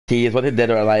He is whether dead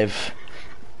or alive.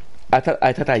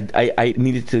 I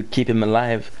needed to keep him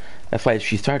alive. That's why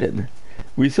she started.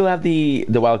 We still have the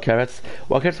wild carrots.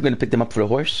 Wild carrots, we're gonna pick them up for the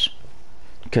horse.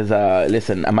 Because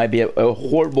listen, I might be a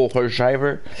horrible horse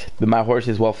driver, but my horse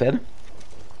is well fed.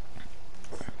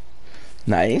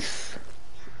 Nice.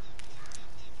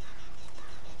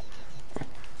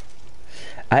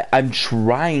 I'm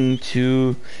trying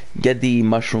to get the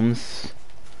mushrooms.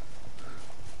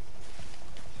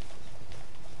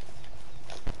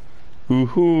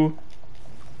 Woohoo.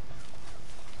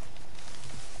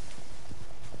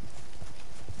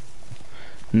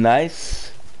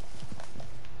 Nice.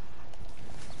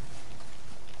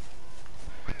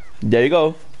 There you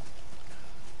go.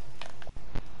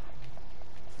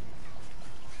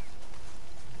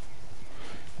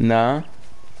 Nah.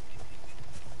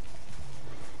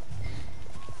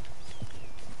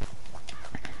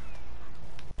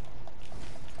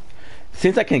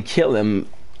 Since I can kill him,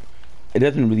 it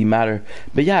doesn't really matter.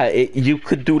 But yeah, you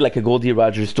could do like a Goldie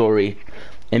Roger story,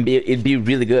 and it'd be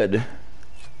really good.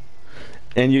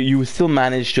 And you would still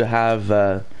manage to have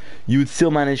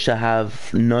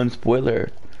non-spoiler.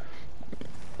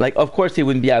 Like, of course, it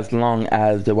wouldn't be as long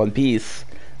as the One Piece,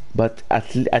 but I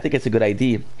think it's a good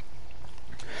idea.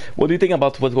 What do you think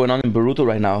about what's going on in Boruto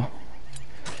right now?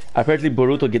 Apparently,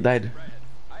 Boruto died.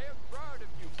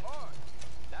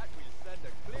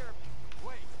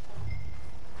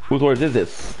 Whose horse is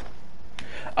this?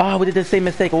 Oh, we did the same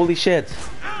mistake. Holy shit.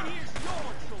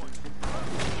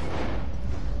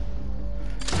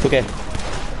 Okay.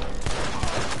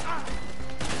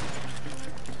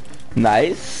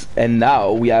 Nice. And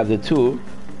now we have the two.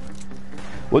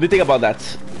 What do you think about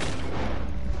that?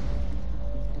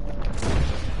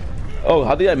 Oh,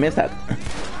 how did I miss that?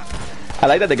 I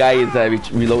like that the guy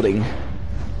is reloading.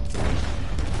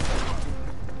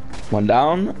 One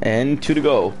down and two to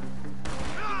go.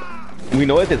 We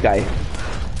know it's this guy.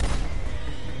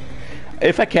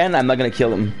 If I can, I'm not gonna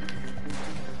kill him.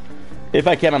 If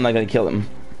I can, I'm not gonna kill him.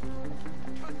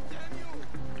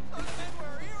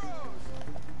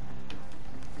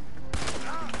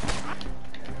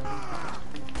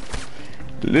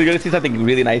 You're gonna see something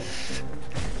really nice.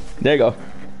 There you go.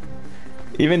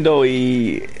 Even though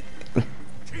he...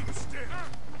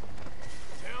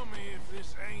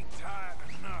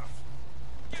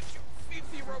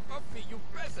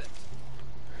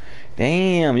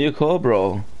 Damn, you cool,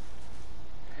 bro.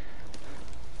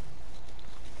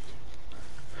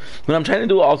 What I'm trying to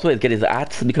do also is get his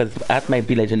axe, because axe might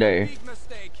be legendary.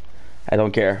 I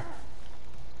don't care.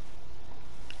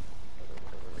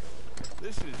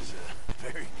 This is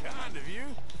very kind of you.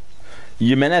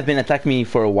 Your men have been attacking me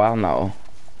for a while now.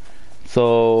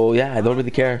 So, yeah, I don't really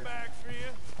care.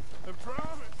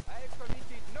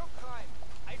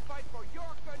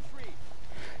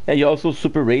 Yeah, you're also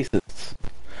super racist.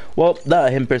 Well,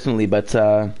 not him personally, but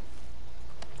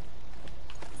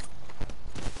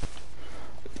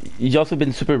you've also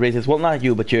been super racist. Well, not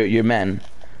you, but your men.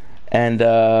 And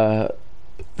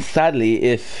sadly,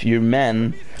 if your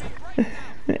men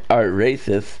are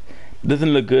racist, it doesn't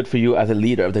look good for you as a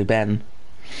leader of the band.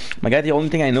 My God, the only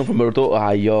thing I know from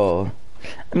Naruto, yo.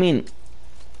 I mean,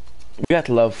 we got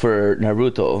love for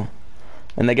Naruto,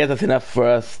 and I guess that's enough for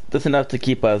us. That's enough to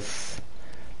keep us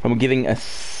from giving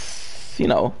us, you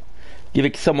know,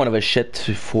 giving somewhat of a shit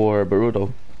for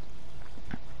Boruto.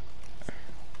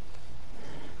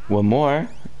 One more.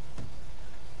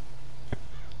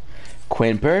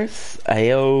 Quimpers?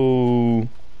 Ayo.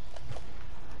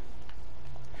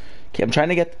 Okay, I'm trying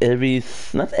to get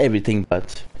not everything,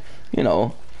 but, you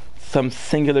know, some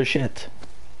singular shit.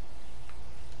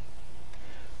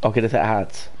 Okay, that's a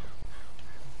hat.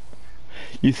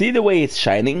 You see the way it's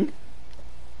shining?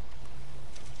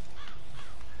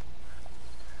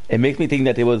 It makes me think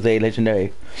that it was a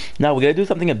legendary. Now we're gonna do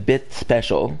something a bit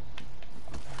special.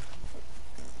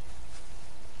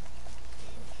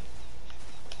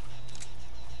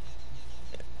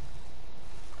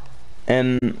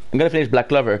 And I'm gonna finish Black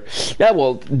Clover. Yeah,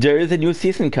 well, there is a new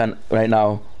season right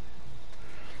now.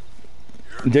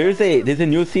 There's a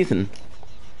new season.